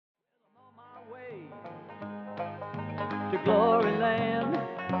to glory land.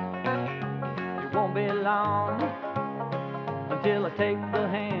 It won't be long until I take the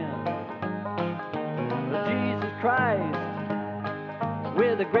hand of Jesus Christ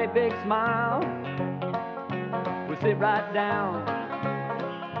with a great big smile. We sit right down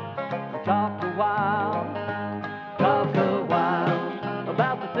and talk a while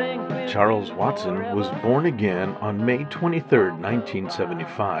about the things we. Charles Watson was born again on May 23,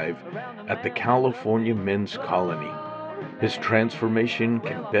 1975, at the California Men's Colony. His transformation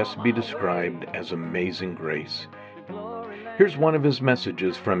can best be described as amazing grace. Here's one of his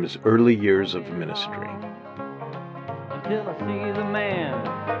messages from his early years of ministry. Until I see the man,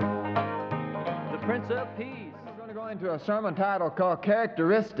 the Prince of Peace. We're going to go into a sermon title called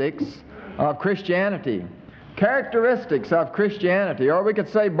Characteristics of Christianity. Characteristics of Christianity, or we could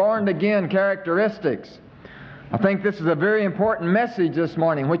say born again characteristics. I think this is a very important message this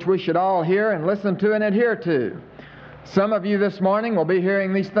morning, which we should all hear and listen to and adhere to. Some of you this morning will be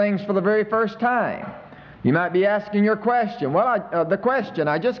hearing these things for the very first time. You might be asking your question. Well, the question,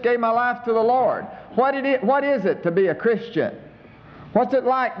 I just gave my life to the Lord. What is it to be a Christian? What's it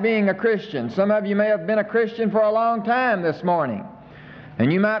like being a Christian? Some of you may have been a Christian for a long time this morning.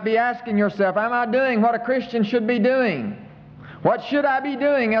 And you might be asking yourself, am I doing what a Christian should be doing? What should I be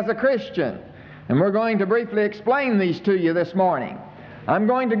doing as a Christian? And we're going to briefly explain these to you this morning. I'm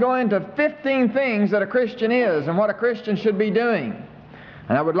going to go into 15 things that a Christian is and what a Christian should be doing.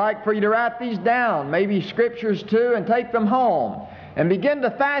 And I would like for you to write these down, maybe scriptures too, and take them home and begin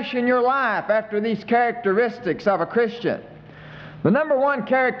to fashion your life after these characteristics of a Christian. The number one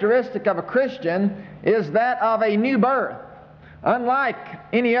characteristic of a Christian is that of a new birth. Unlike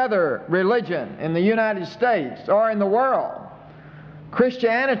any other religion in the United States or in the world,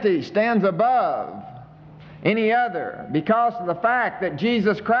 Christianity stands above any other because of the fact that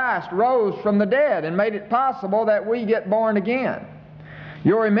Jesus Christ rose from the dead and made it possible that we get born again.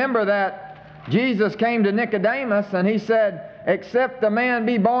 You'll remember that Jesus came to Nicodemus and he said, except a man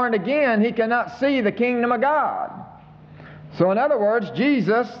be born again, he cannot see the kingdom of God. So in other words,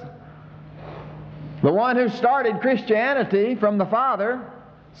 Jesus, the one who started Christianity from the Father,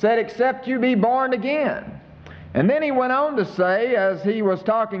 said, except you be born again. And then he went on to say, as he was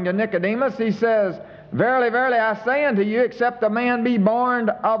talking to Nicodemus, he says, verily, verily, I say unto you, except a man be born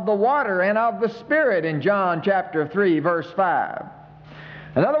of the water and of the Spirit, in John chapter 3, verse 5.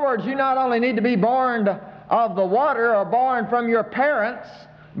 In other words, you not only need to be born of the water or born from your parents,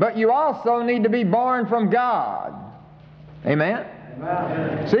 but you also need to be born from God. Amen?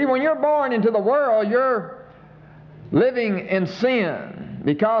 Amen. See, when you're born into the world, you're living in sin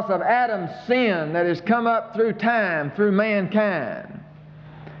because of Adam's sin that has come up through time, through mankind.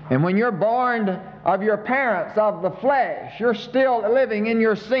 And when you're born of your parents, of the flesh, you're still living in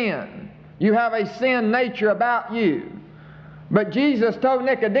your sin. You have a sin nature about you. But Jesus told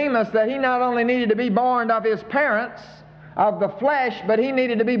Nicodemus that he not only needed to be born of his parents, of the flesh, but he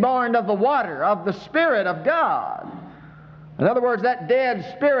needed to be born of the water, of the Spirit of God. In other words, that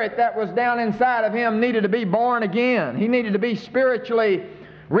dead spirit that was down inside of him needed to be born again. He needed to be spiritually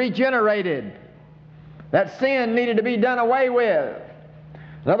regenerated. That sin needed to be done away with.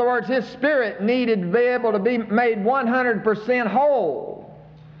 In other words, his spirit needed to be able to be made 100% whole.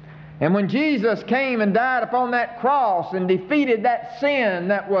 And when Jesus came and died upon that cross and defeated that sin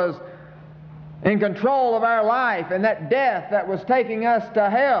that was in control of our life and that death that was taking us to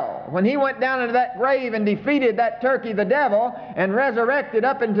hell, when he went down into that grave and defeated that turkey, the devil, and resurrected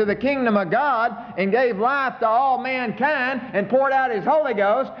up into the kingdom of God and gave life to all mankind and poured out his Holy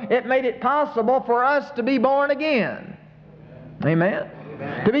Ghost, it made it possible for us to be born again. Amen?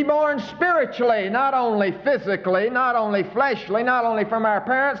 To be born spiritually, not only physically, not only fleshly, not only from our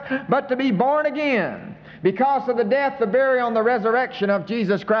parents, but to be born again because of the death, the burial, and the resurrection of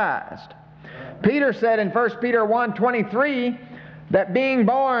Jesus Christ. Peter said in 1 Peter 1:23 that being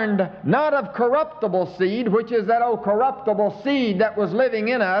born not of corruptible seed, which is that old corruptible seed that was living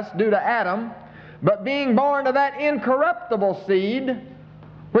in us due to Adam, but being born of that incorruptible seed,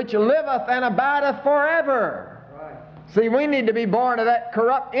 which liveth and abideth forever. See, we need to be born of that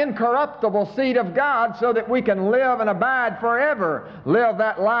incorruptible seed of God so that we can live and abide forever, live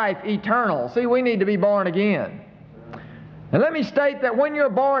that life eternal. See, we need to be born again. And let me state that when you're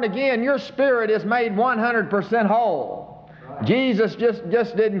born again, your spirit is made 100% whole. Jesus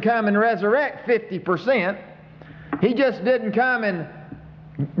just didn't come and resurrect 50%. He just didn't come and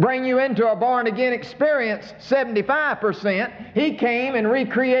bring you into a born-again experience 75%. He came and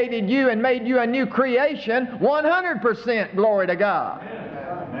recreated you and made you a new creation 100%. Glory to God.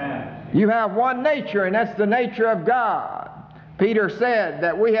 Amen. You have one nature, and that's the nature of God. Peter said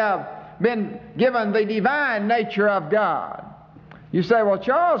that we have been given the divine nature of God. You say, well,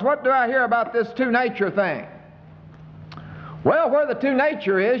 Charles, what do I hear about this two-nature thing? Well, where the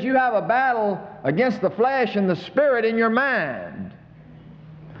two-nature is, you have a battle against the flesh and the spirit in your mind.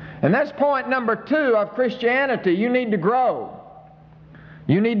 And that's point number 2 of Christianity. You need to grow.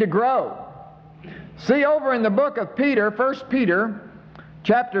 You need to grow. See, over in the book of Peter, 1 Peter,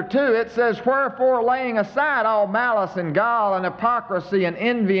 chapter 2, it says, wherefore, laying aside all malice and gall and hypocrisy and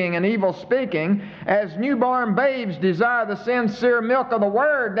envying and evil speaking, as newborn babes desire the sincere milk of the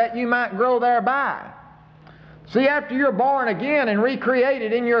word, that you might grow thereby. See, after you're born again and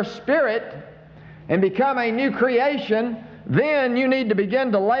recreated in your spirit and become a new creation, then you need to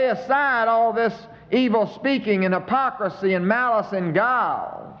begin to lay aside all this evil speaking and hypocrisy and malice and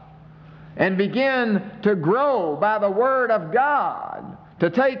gall, and begin to grow by the Word of God, to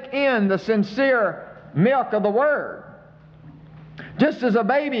take in the sincere milk of the Word. Just as a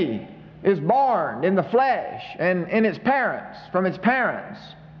baby is born in the flesh and in its parents, from its parents,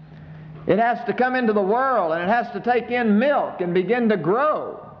 it has to come into the world and it has to take in milk and begin to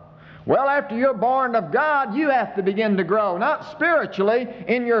grow. Well, after you're born of God, you have to begin to grow, not spiritually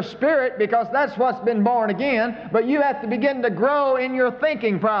in your spirit, because that's what's been born again, but you have to begin to grow in your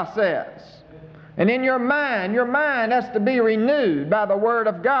thinking process and in your mind. Your mind has to be renewed by the Word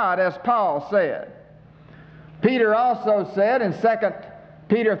of God, as Paul said. Peter also said in 2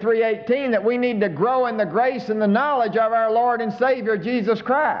 Peter 3:18 that we need to grow in the grace and the knowledge of our Lord and Savior Jesus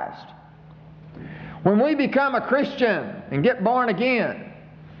Christ. When we become a Christian and get born again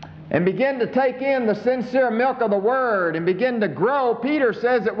and begin to take in the sincere milk of the Word and begin to grow, Peter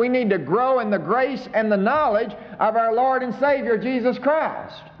says that we need to grow in the grace and the knowledge of our Lord and Savior Jesus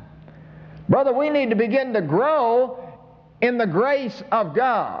Christ. Brother, we need to begin to grow in the grace of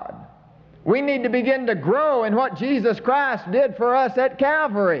God. We need to begin to grow in what Jesus Christ did for us at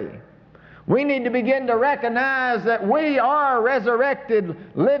Calvary. We need to begin to recognize that we are resurrected,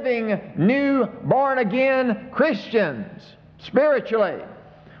 living, new, born-again Christians spiritually.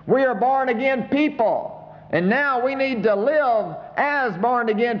 We are born-again people, and now we need to live as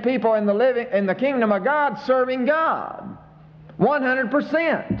born-again people in the kingdom of God, serving God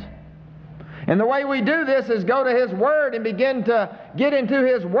 100%. And the way we do this is go to His Word and begin to get into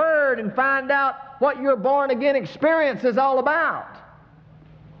His Word and find out what your born-again experience is all about.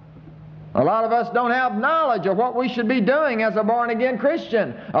 A lot of us don't have knowledge of what we should be doing as a born-again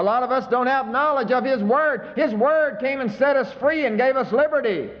Christian. A lot of us don't have knowledge of His Word. His Word came and set us free and gave us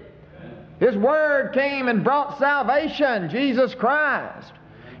liberty. His Word came and brought salvation, Jesus Christ.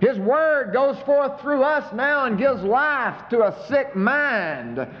 His Word goes forth through us now and gives life to a sick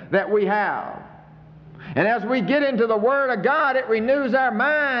mind that we have. And as we get into the Word of God, it renews our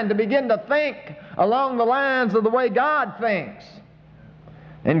mind to begin to think along the lines of the way God thinks.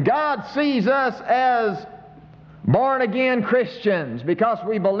 And God sees us as born-again Christians because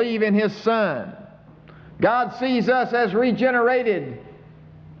we believe in His Son. God sees us as regenerated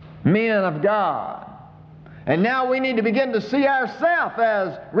men of God. And now we need to begin to see ourselves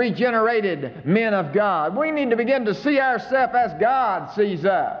as regenerated men of God. We need to begin to see ourselves as God sees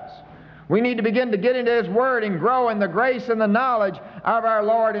us. We need to begin to get into His Word and grow in the grace and the knowledge of our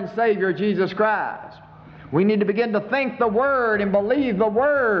Lord and Savior Jesus Christ. We need to begin to think the Word and believe the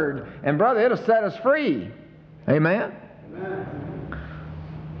Word. And brother, it'll set us free. Amen? Amen.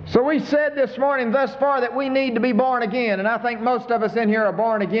 So we said this morning thus far that we need to be born again. And I think most of us in here are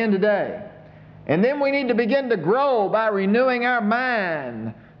born again today. And then we need to begin to grow by renewing our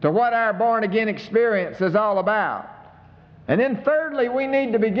mind to what our born again experience is all about. And then thirdly, we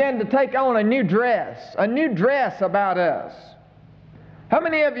need to begin to take on a new dress about us. How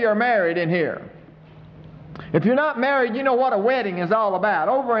many of you are married in here? If you're not married, you know what a wedding is all about.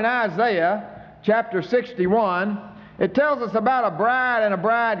 Over in Isaiah chapter 61, it tells us about a bride and a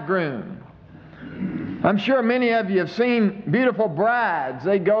bridegroom. I'm sure many of you have seen beautiful brides.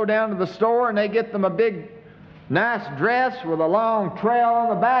 They go down to the store and they get them a big, nice dress with a long trail on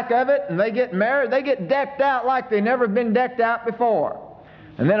the back of it, and they get married. They get decked out like they've never been decked out before.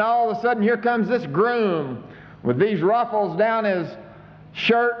 And then all of a sudden, here comes this groom with these ruffles down his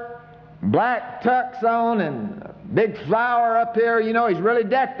shirt, black tux on, and a big flower up here. You know, he's really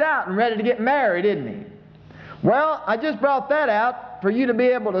decked out and ready to get married, isn't he? Well, I just brought that out for you to be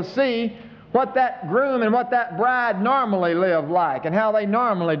able to see what that groom and what that bride normally live like and how they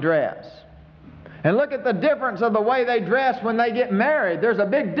normally dress. And look at the difference of the way they dress when they get married. There's a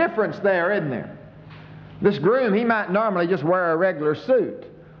big difference there, isn't there? This groom, he might normally just wear a regular suit.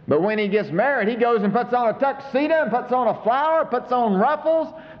 But when he gets married, he goes and puts on a tuxedo and puts on a flower, puts on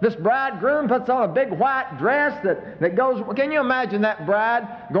ruffles. This bridegroom puts on a big white dress that goes... Can you imagine that bride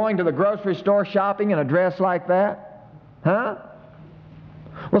going to the grocery store shopping in a dress like that? Huh?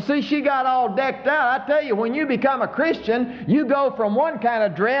 Well, see, she got all decked out. I tell you, when you become a Christian, you go from one kind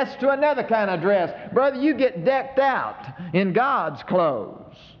of dress to another kind of dress. Brother, you get decked out in God's clothes.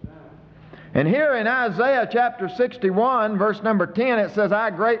 And here in Isaiah chapter 61, verse number 10, it says,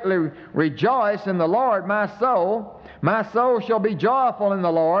 I greatly rejoice in the Lord, my soul. My soul shall be joyful in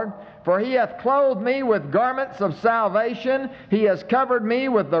the Lord, for he hath clothed me with garments of salvation. He has covered me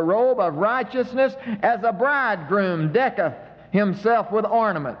with the robe of righteousness, as a bridegroom decketh himself with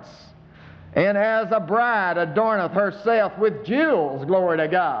ornaments, and as a bride adorneth herself with jewels. Glory to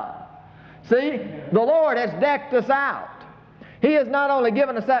God. See, the Lord has decked us out. He has not only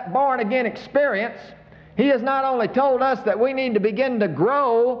given us that born-again experience, He has not only told us that we need to begin to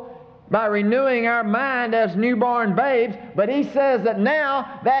grow by renewing our mind as newborn babes, but He says that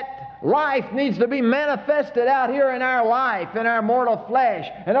now that life needs to be manifested out here in our life, in our mortal flesh.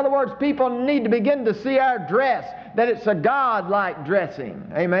 In other words, people need to begin to see our dress, that it's a God-like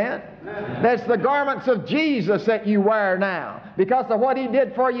dressing. Amen? That's the garments of Jesus that you wear now, because of what He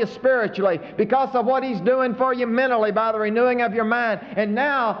did for you spiritually, because of what He's doing for you mentally by the renewing of your mind. And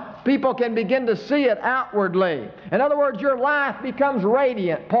now people can begin to see it outwardly. In other words, your life becomes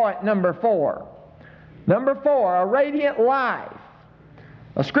radiant. Point number 4. Number 4, a radiant life.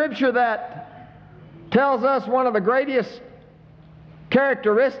 A scripture that tells us one of the greatest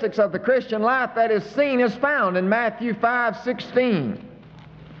characteristics of the Christian life that is seen is found in Matthew 5:16.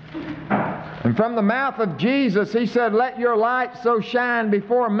 And from the mouth of Jesus, He said, let your light so shine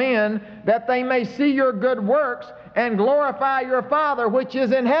before men that they may see your good works and glorify your Father which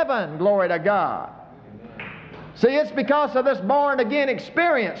is in heaven. Glory to God. See, it's because of this born-again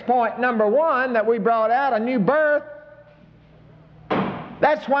experience, point number 1, that we brought out, a new birth.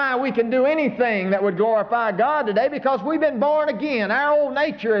 That's why we can do anything that would glorify God today, because we've been born again. Our old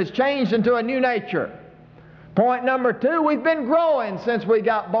nature has changed into a new nature. Point number 2, we've been growing since we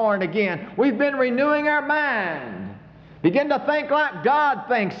got born again. We've been renewing our mind. Begin to think like God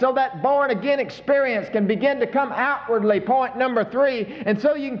thinks, so that born-again experience can begin to come outwardly. Point number 3, and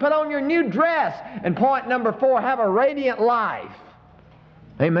so you can put on your new dress. And point number 4, have a radiant life.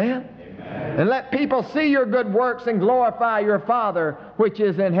 Amen? And let people see your good works and glorify your Father which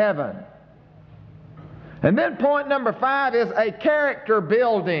is in heaven. And then point number 5 is a character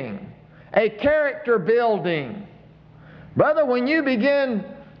building. A character building. Brother, when you begin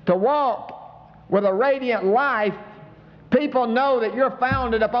to walk with a radiant life, people know that you're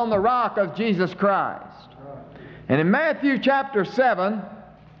founded upon the rock of Jesus Christ. And in Matthew chapter 7,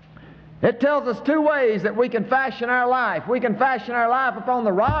 it tells us 2 ways that we can fashion our life. We can fashion our life upon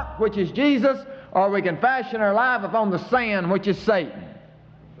the rock, which is Jesus, or we can fashion our life upon the sand, which is Satan.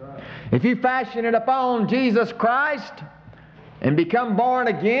 If you fashion it upon Jesus Christ and become born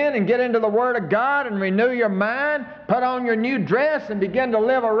again and get into the Word of God and renew your mind, put on your new dress and begin to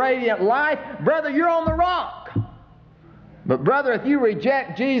live a radiant life, brother, you're on the rock. But brother, if you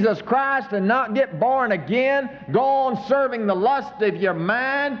reject Jesus Christ and not get born again, go on serving the lust of your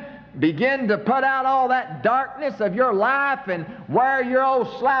mind, begin to put out all that darkness of your life and wear your old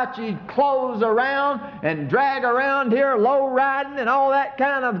slouchy clothes around and drag around here low riding and all that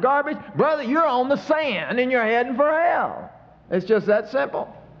kind of garbage, brother, you're on the sand and you're heading for hell. It's just that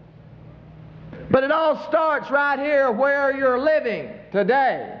simple. But it all starts right here where you're living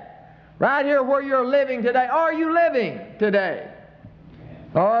today. Right here where you're living today. Are you living today?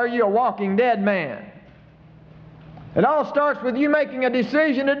 Or are you a walking dead man? It all starts with you making a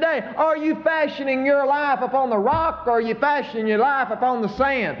decision today. Are you fashioning your life upon the rock, or are you fashioning your life upon the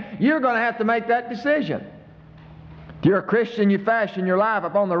sand? You're going to have to make that decision. If you're a Christian, you fashion your life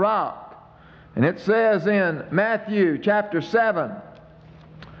upon the rock. And it says in Matthew chapter 7,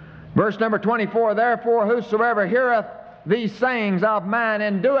 verse number 24, therefore whosoever heareth these sayings of mine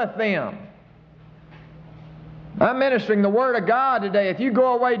and doeth them. I'm ministering the Word of God today. If you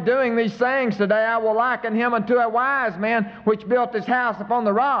go away doing these things today, I will liken him unto a wise man which built his house upon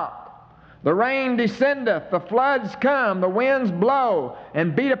the rock. The rain descendeth, the floods come, the winds blow,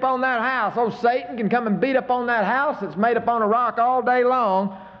 and beat upon that house. Oh, Satan can come and beat upon that house that's made upon a rock all day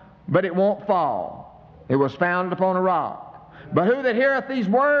long, but it won't fall. It was founded upon a rock. But who that heareth these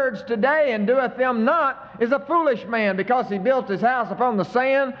words today and doeth them not is a foolish man, because he built his house upon the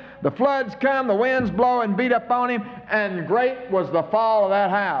sand. The floods come, the winds blow and beat upon him, and great was the fall of that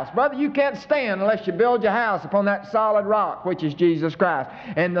house. Brother, you can't stand unless you build your house upon that solid rock, which is Jesus Christ.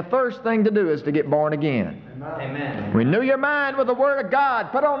 And the first thing to do is to get born again. Amen. Renew your mind with the Word of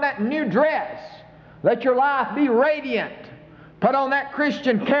God. Put on that new dress. Let your life be radiant. Put on that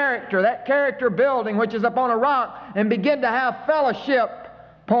Christian character, that character building which is upon a rock, and begin to have fellowship,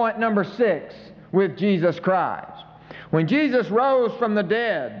 point number 6, with Jesus Christ. When Jesus rose from the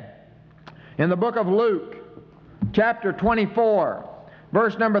dead, in the book of Luke, chapter 24,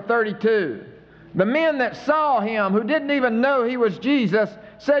 verse number 32, the men that saw him, who didn't even know he was Jesus,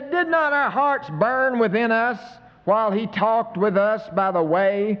 said, "Did not our hearts burn within us while he talked with us by the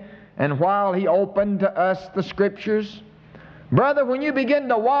way, and while he opened to us the Scriptures?" Brother, when you begin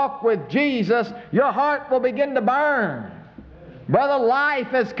to walk with Jesus, your heart will begin to burn. Brother, life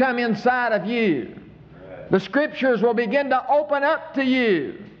has come inside of you. The Scriptures will begin to open up to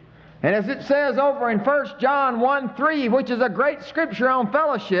you. And as it says over in 1 John 1:3, which is a great Scripture on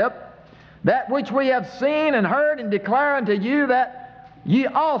fellowship, that which we have seen and heard and declare unto you, that ye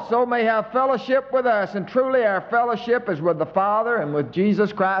also may have fellowship with us. And truly our fellowship is with the Father and with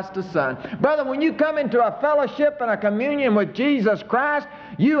Jesus Christ the Son. Brother, when you come into a fellowship and a communion with Jesus Christ,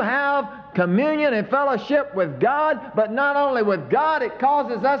 you have communion and fellowship with God. But not only with God, it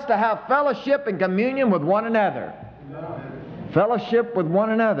causes us to have fellowship and communion with one another. Fellowship with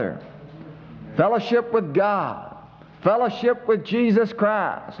one another. Fellowship with God. Fellowship with Jesus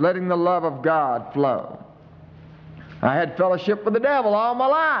Christ, letting the love of God flow. I had fellowship with the devil all my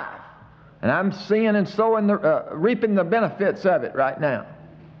life, and I'm seeing and sowing reaping the benefits of it right now.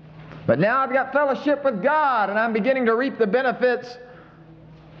 But now I've got fellowship with God, and I'm beginning to reap the benefits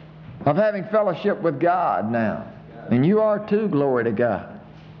of having fellowship with God now. And you are too, glory to God.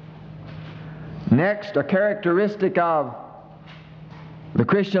 Next, a characteristic of the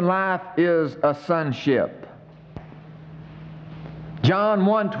Christian life is a sonship. John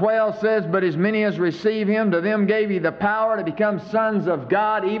 1:12 says, "But as many as receive him, to them gave he the power to become sons of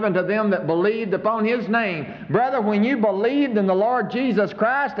God, even to them that believed upon his name." Brother, when you believed in the Lord Jesus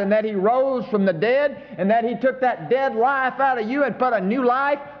Christ, and that he rose from the dead, and that he took that dead life out of you and put a new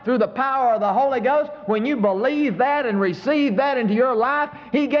life through the power of the Holy Ghost, when you believe that and receive that into your life,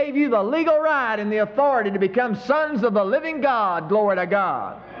 he gave you the legal right and the authority to become sons of the living God. Glory to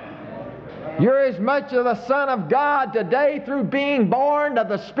God. You're as much of the Son of God today through being born of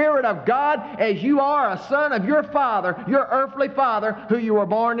the Spirit of God as you are a son of your father, your earthly father, who you were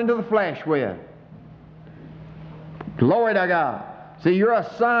born into the flesh with. Glory to God. See, you're a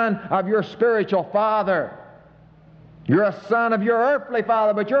son of your spiritual father. You're a son of your earthly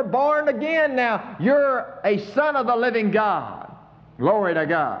father, but you're born again now. You're a son of the living God. Glory to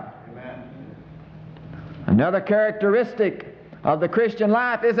God. Amen. Another characteristic of the Christian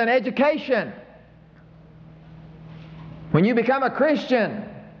life is an education. When you become a Christian,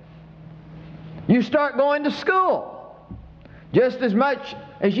 you start going to school. Just as much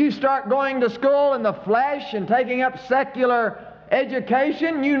as you start going to school in the flesh and taking up secular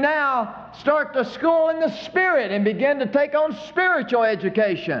education, you now start to school in the Spirit and begin to take on spiritual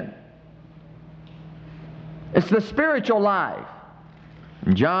education. It's the spiritual life.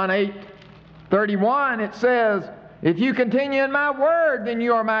 In John 8:31 it says, "If you continue in my word, then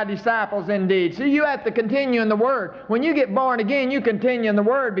you are my disciples indeed." See, you have to continue in the word. When you get born again, you continue in the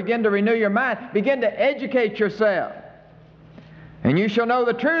word. Begin to renew your mind. Begin to educate yourself. "And you shall know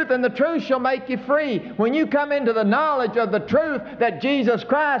the truth, and the truth shall make you free." When you come into the knowledge of the truth that Jesus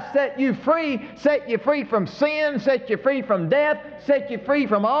Christ set you free from sin, set you free from death, set you free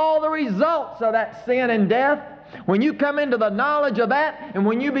from all the results of that sin and death. When you come into the knowledge of that, and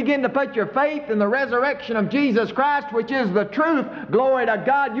when you begin to put your faith in the resurrection of Jesus Christ, which is the truth, glory to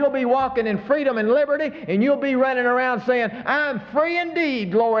God, you'll be walking in freedom and liberty, and you'll be running around saying, "I'm free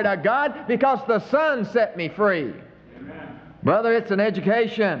indeed, glory to God, because the Son set me free." Amen. Brother, it's an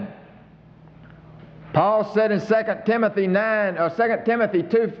education. Paul said in 2 Timothy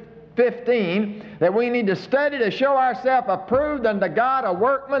 2:15 that we need to study to show ourselves approved unto God, a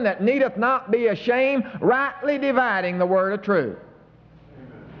workman that needeth not be ashamed, rightly dividing the word of truth.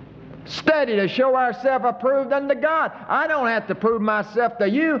 Study to show ourselves approved unto God. I don't have to prove myself to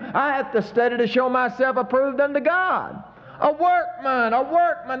you. I have to study to show myself approved unto God. A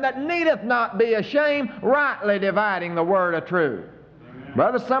workman that needeth not be ashamed, rightly dividing the word of truth. Amen.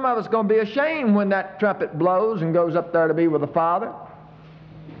 Brother, some of us are going to be ashamed when that trumpet blows and goes up there to be with the Father.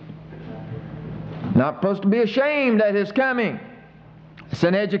 Not supposed to be ashamed at His coming. It's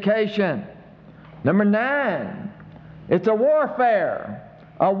an education. Number 9 It's a warfare.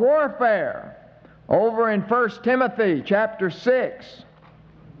 A warfare. Over in 1 Timothy chapter 6,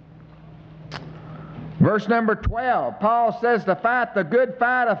 verse number 12, Paul says to fight the good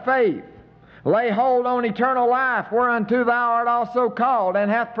fight of faith. Lay hold on eternal life, whereunto thou art also called, and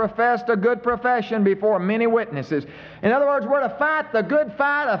hath professed a good profession before many witnesses. In other words, we're to fight the good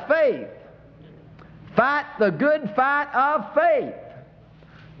fight of faith. Fight the good fight of faith.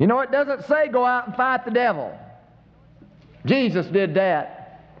 You know, it doesn't say go out and fight the devil. Jesus did that.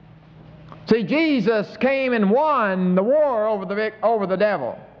 See, Jesus came and won the war over the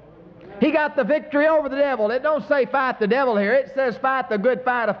devil. He got the victory over the devil. It don't say fight the devil here. It says fight the good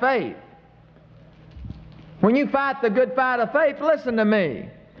fight of faith. When you fight the good fight of faith, listen to me.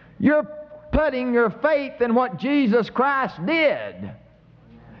 You're putting your faith in what Jesus Christ did.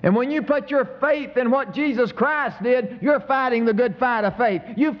 And when you put your faith in what Jesus Christ did, you're fighting the good fight of faith.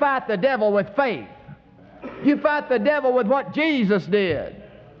 You fight the devil with faith. You fight the devil with what Jesus did.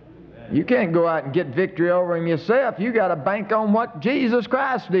 You can't go out and get victory over him yourself. You got to bank on what Jesus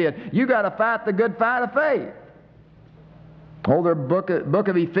Christ did. You got to fight the good fight of faith. Oh, the book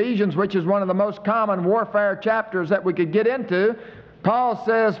of Ephesians, which is one of the most common warfare chapters that we could get into, Paul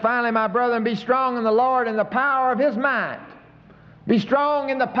says, finally, my brethren, be strong in the Lord and the power of His might. Be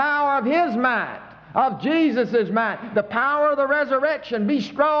strong in the power of His might, of Jesus' might, the power of the resurrection. Be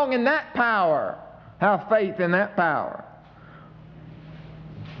strong in that power. Have faith in that power.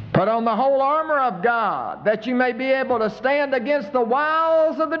 Put on the whole armor of God, that you may be able to stand against the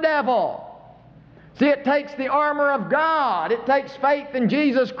wiles of the devil. See, it takes the armor of God. It takes faith in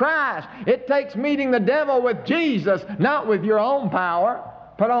Jesus Christ. It takes meeting the devil with Jesus, not with your own power.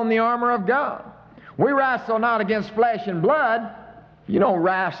 Put on the armor of God. We wrestle not against flesh and blood. You don't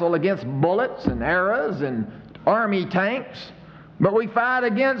wrestle against bullets and arrows and army tanks. But we fight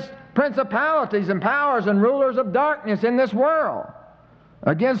against principalities and powers and rulers of darkness in this world.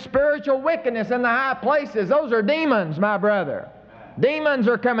 Against spiritual wickedness in the high places. Those are demons, my brother. Demons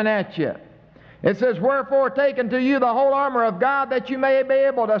are coming at you. It says, wherefore take unto you the whole armor of God, that you may be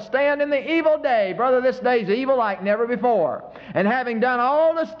able to stand in the evil day. Brother, this day's evil like never before. And having done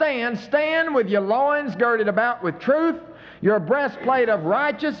all to stand, stand with your loins girded about with truth, your breastplate of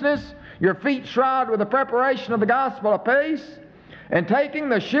righteousness, your feet shod with the preparation of the gospel of peace, and taking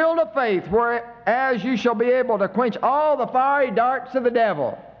the shield of faith, whereas you shall be able to quench all the fiery darts of the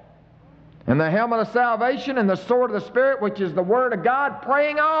devil. And the helmet of salvation and the sword of the Spirit, which is the Word of God,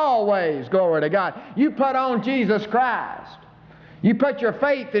 praying always, glory to God. You put on Jesus Christ. You put your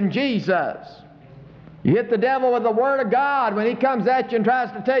faith in Jesus. You hit the devil with the Word of God. When he comes at you and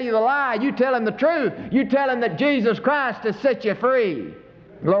tries to tell you the lie, you tell him the truth. You tell him that Jesus Christ has set you free.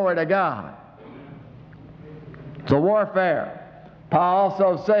 Glory to God. It's a warfare. Paul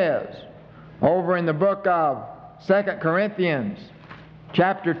also says, over in the book of 2 Corinthians,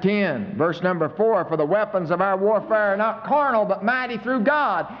 chapter 10, verse number 4, for the weapons of our warfare are not carnal, but mighty through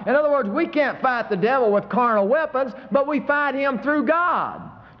God. In other words, we can't fight the devil with carnal weapons, but we fight him through God,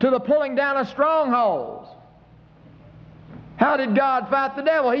 to the pulling down of strongholds. How did God fight the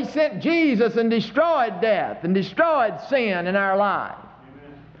devil? He sent Jesus and destroyed death and destroyed sin in our life.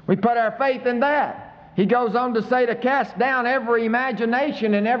 We put our faith in that. He goes on to say to cast down every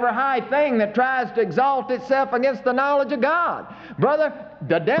imagination and every high thing that tries to exalt itself against the knowledge of God. Brother,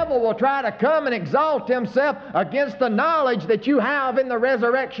 the devil will try to come and exalt himself against the knowledge that you have in the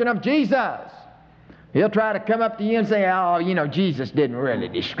resurrection of Jesus. He'll try to come up to you and say, oh, you know, Jesus didn't really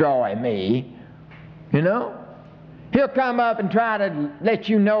destroy me. You know? He'll come up and try to let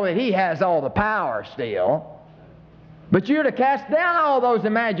you know that he has all the power still. But you're to cast down all those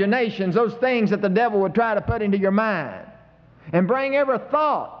imaginations, those things that the devil would try to put into your mind. And bring every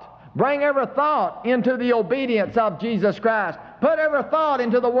thought into the obedience of Jesus Christ. Put every thought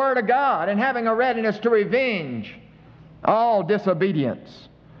into the Word of God, and having a readiness to revenge all disobedience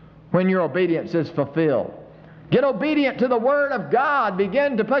when your obedience is fulfilled. Get obedient to the Word of God.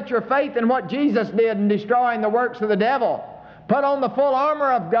 Begin to put your faith in what Jesus did in destroying the works of the devil. Put on the full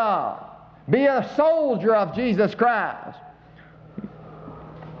armor of God. Be a soldier of Jesus Christ.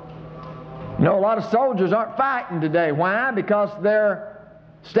 You know, a lot of soldiers aren't fighting today. Why? Because they're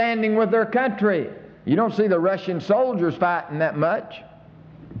standing with their country. You don't see the Russian soldiers fighting that much.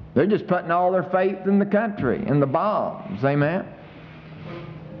 They're just putting all their faith in the country, in the bombs. Amen?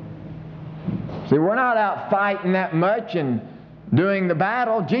 See, we're not out fighting that much and doing the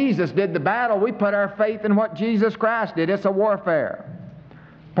battle. Jesus did the battle. We put our faith in what Jesus Christ did. It's a warfare.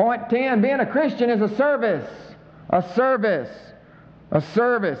 Point 10, being a Christian is a service. A service. A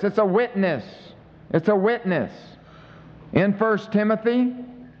service. It's a witness. It's a witness. In 1 Timothy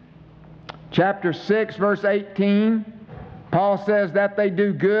chapter 6, verse 18, Paul says that they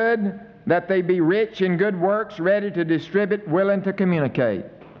do good, that they be rich in good works, ready to distribute, willing to communicate.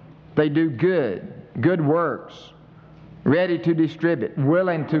 They do good works, ready to distribute,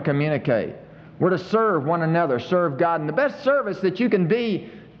 willing to communicate. We're to serve one another, serve God. And the best service that you can be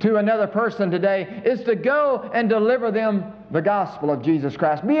to another person today is to go and deliver them the gospel of Jesus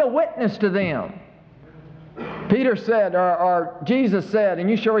Christ. Be a witness to them. Peter said, or Jesus said, and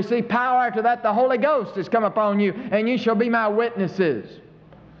you shall receive power. After that the Holy Ghost has come upon you, and you shall be my witnesses.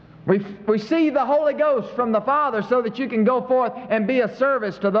 We see the Holy Ghost from the Father so that you can go forth and be a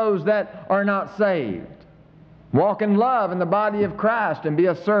service to those that are not saved. Walk in love in the body of Christ and be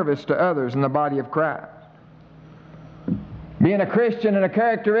a service to others in the body of Christ. Being a Christian, and a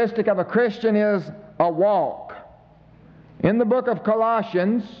characteristic of a Christian is a walk. In the book of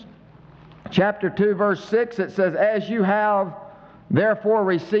Colossians, chapter 2, verse 6, it says, "As you have therefore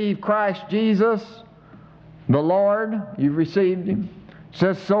received Christ Jesus, the Lord," you've received Him, it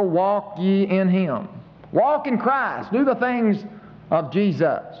says, "so walk ye in Him." Walk in Christ. Do the things of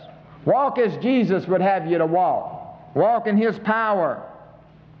Jesus. Walk as Jesus would have you to walk. Walk in His power.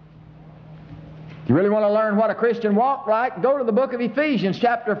 If you really want to learn what a Christian walk like, go to the book of Ephesians,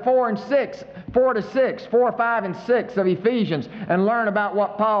 chapter 4 and 6, 4 to 6, 4, 5, and 6 of Ephesians, and learn about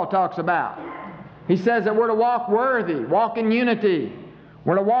what Paul talks about. He says that we're to walk worthy, walk in unity.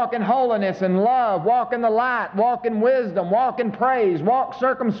 We're to walk in holiness and love, walk in the light, walk in wisdom, walk in praise, walk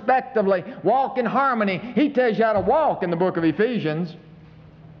circumspectively, walk in harmony. He tells you how to walk in the book of Ephesians.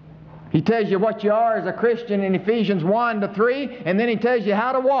 He tells you what you are as a Christian in Ephesians 1 to 3, and then he tells you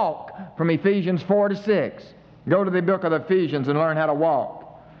how to walk from Ephesians 4 to 6. Go to the book of Ephesians and learn how to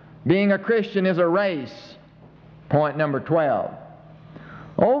walk. Being a Christian is a race. Point number 12.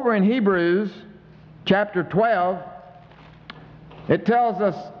 Over in Hebrews chapter 12, it tells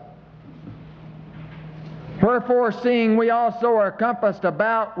us, "Wherefore, seeing we also are compassed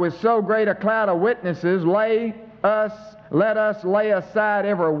about with so great a cloud of witnesses, let us lay aside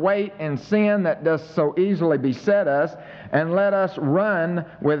every weight and sin that does so easily beset us, and let us run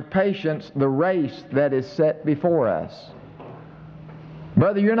with patience the race that is set before us."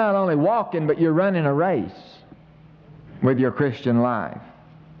 Brother, you're not only walking, but you're running a race with your Christian life.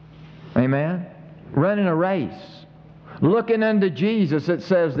 Amen? Running a race. Looking unto Jesus, it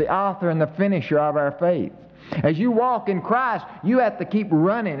says, the author and the finisher of our faith. As you walk in Christ, you have to keep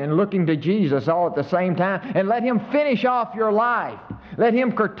running and looking to Jesus all at the same time, and let Him finish off your life. Let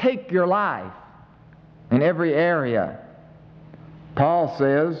Him critique your life in every area. Paul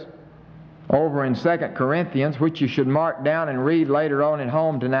says over in 2 Corinthians, which you should mark down and read later on at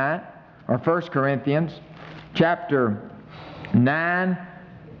home tonight, or 1 Corinthians chapter 9,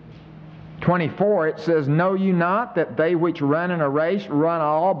 24, it says, "Know you not that they which run in a race run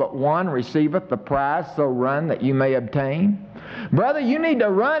all, but one receiveth the prize, so run that you may obtain." Brother, you need to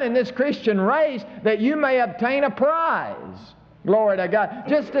run in this Christian race that you may obtain a prize. Glory to God.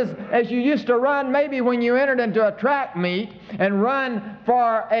 Just as you used to run maybe when you entered into a track meet and run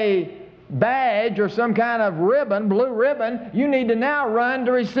for a badge or some kind of ribbon, blue ribbon, you need to now run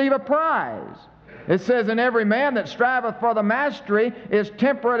to receive a prize. It says, "And every man that striveth for the mastery is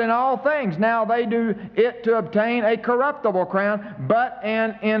temperate in all things. Now they do it to obtain a corruptible crown, but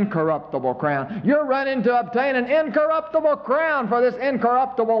an incorruptible crown." You're running to obtain an incorruptible crown for this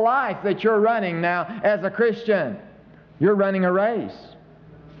incorruptible life that you're running now as a Christian. You're running a race.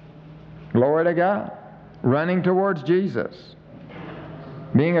 Glory to God. Running towards Jesus.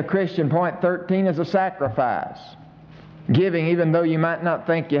 Being a Christian, point 13, is a sacrifice. Giving even though you might not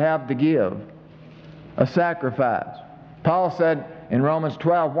think you have to give. A sacrifice. Paul said in Romans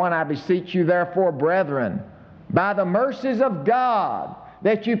 12:1, "I beseech you therefore, brethren, by the mercies of God,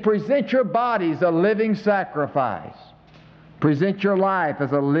 that you present your bodies a living sacrifice." Present your life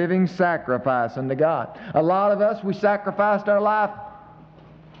as a living sacrifice unto God. A lot of us, we sacrificed our life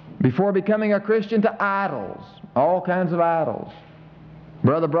before becoming a Christian to idols. All kinds of idols.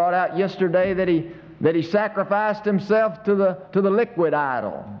 Brother brought out yesterday that he sacrificed himself to the liquid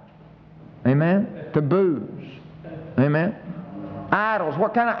idol. Amen? To booze. Amen? Idols.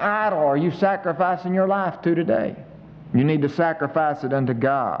 What kind of idol are you sacrificing your life to today? You need to sacrifice it unto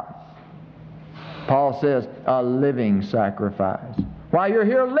God. Paul says, a living sacrifice. While you're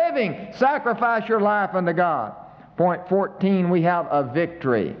here living, sacrifice your life unto God. Point 14, we have a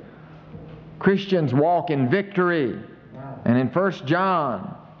victory. Christians walk in victory. And in 1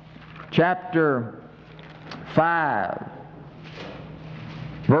 John chapter 5,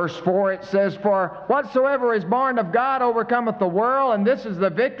 verse 4, it says, "For whatsoever is born of God overcometh the world, and this is the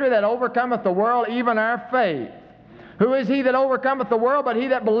victory that overcometh the world, even our faith. Who is he that overcometh the world but he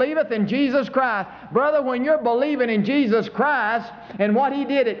that believeth in Jesus Christ? Brother, when you're believing in Jesus Christ and what He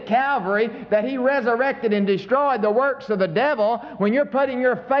did at Calvary, that He resurrected and destroyed the works of the devil, when you're putting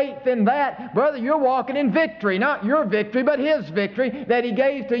your faith in that, brother, you're walking in victory. Not your victory, but His victory that He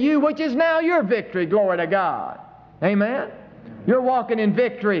gave to you, which is now your victory. Glory to God. Amen? You're walking in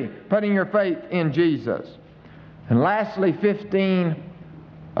victory, putting your faith in Jesus. And lastly, 15,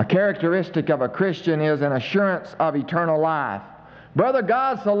 a characteristic of a Christian is an assurance of eternal life. Brother,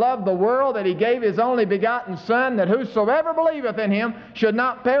 God so loved the world that He gave His only begotten Son, that whosoever believeth in Him should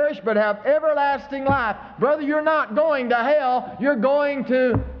not perish but have everlasting life. Brother, you're not going to hell, you're going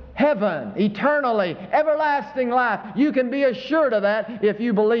to heaven, eternally, everlasting life. You can be assured of that if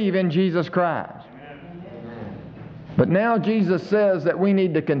you believe in Jesus Christ. But now Jesus says that we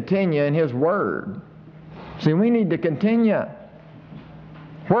need to continue in His Word. See, we need to continue.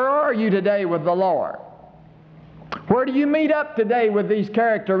 Where are you today with the Lord? Where do you meet up today with these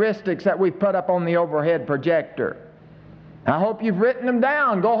characteristics that we've put up on the overhead projector? I hope you've written them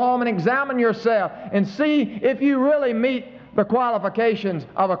down. Go home and examine yourself and see if you really meet the qualifications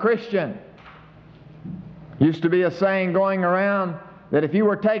of a Christian. Used to be a saying going around that if you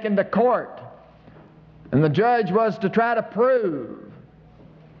were taken to court and the judge was to try to prove,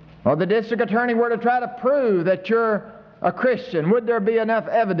 or the district attorney were to try to prove that you're a Christian, would there be enough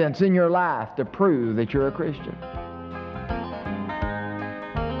evidence in your life to prove that you're a Christian?